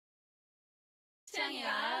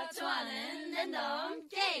창이가 좋아하는 랜덤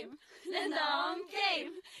게임 랜덤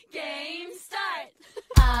게임 게임 스타트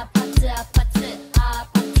아파트 아파트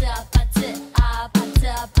아파트 아파트 아파트 아파트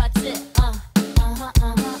아파트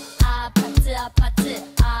아파트 아파트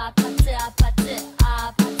아파트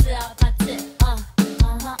아파트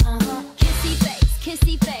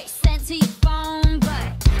kissy face sent to your phone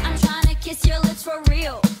but I'm trying to kiss your lips for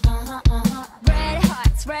real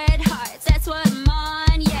red hearts that's what I'm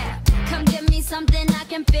on yeah come give me something I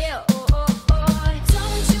can feel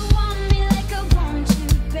don't you want me like I want you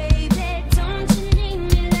baby don't you need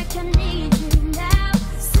me like I need you now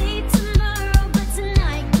sleep tomorrow but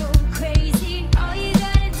tonight go crazy all you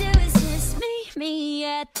gotta do is just meet me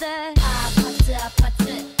at the 아파트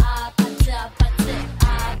아파트 아파트 아파트 아파트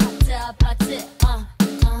아파트 아파트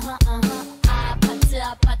아파트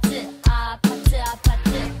아파트 아파트 아파트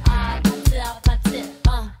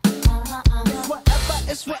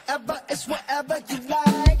It's whatever you like